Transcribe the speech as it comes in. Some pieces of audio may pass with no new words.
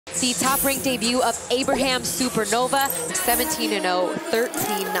the top-ranked debut of Abraham Supernova, 17-0,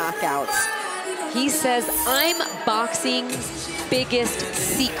 13 knockouts. He says, I'm boxing's biggest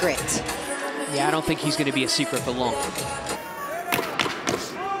secret. Yeah, I don't think he's going to be a secret for long.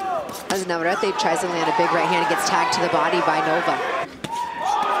 As Navarrete tries to land a big right hand, gets tagged to the body by Nova.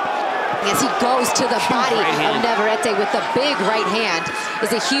 As he goes to the body of Navarrete with the big right hand, is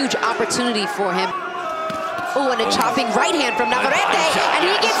a huge opportunity for him. Oh, and a chopping right hand from Navarrete, and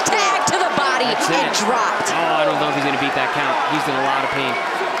he gets tagged to the body and dropped. Oh, I don't know if he's going to beat that count. He's in a lot of pain.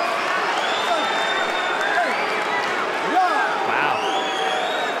 Wow.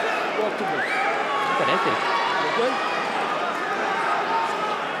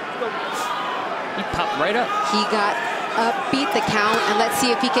 He popped right up. He got up, beat the count, and let's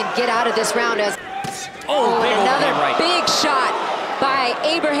see if he can get out of this round. As another big shot by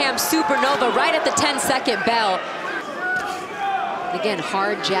Abraham Supernova right at the 10-second bell. Again,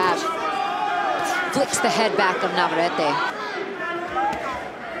 hard jab. Flicks the head back of Navarrete.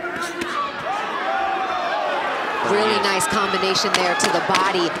 Really nice combination there to the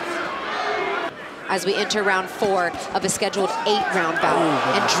body. As we enter round 4 of a scheduled 8-round bout,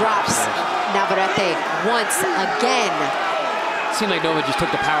 and drops Navarrete once again. Seemed like Nova just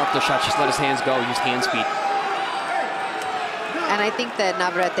took the power up the shot, just let his hands go, used hand speed. And I think that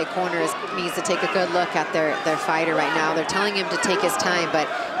Navarrete corner needs to take a good look at their fighter right now. They're telling him to take his time, but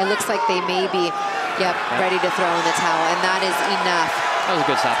it looks like they may be, ready to throw in the towel, and that is enough. That was a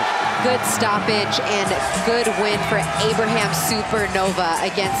good stoppage. Good stoppage and good win for Abraham Supernova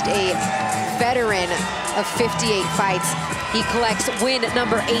against a veteran of 58 fights. He collects win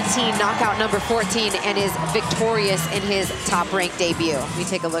number 18, knockout number 14, and is victorious in his top-ranked debut. We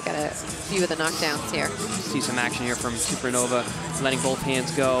take a look at a few of the knockdowns here. See some action here from Supernova, letting both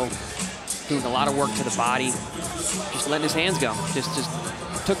hands go, doing a lot of work to the body, just letting his hands go. Just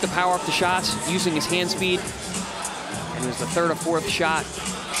took the power off the shots, using his hand speed. And it was the 3rd or 4th shot,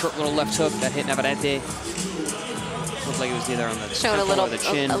 short little left hook that hit Navarrete. Looked like it was either on the temple or the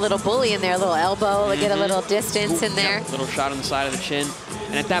chin. A little bully in there, a little elbow, get a little distance in there. Little shot on the side of the chin.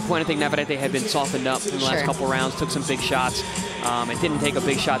 And at that point, I think Navarrete had been softened up in the last couple rounds, took some big shots. It didn't take a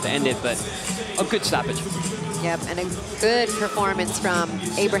big shot to end it, but a good stoppage. Yep, and a good performance from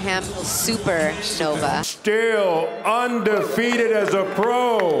Abraham Supernova. Still undefeated as a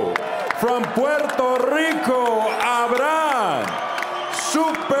pro. From Puerto Rico, Abraham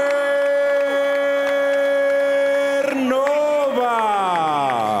Supernova.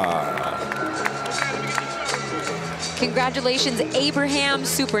 Congratulations, Abraham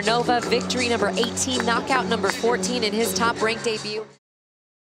Supernova. Victory number 18, knockout number 14 in his top-ranked debut.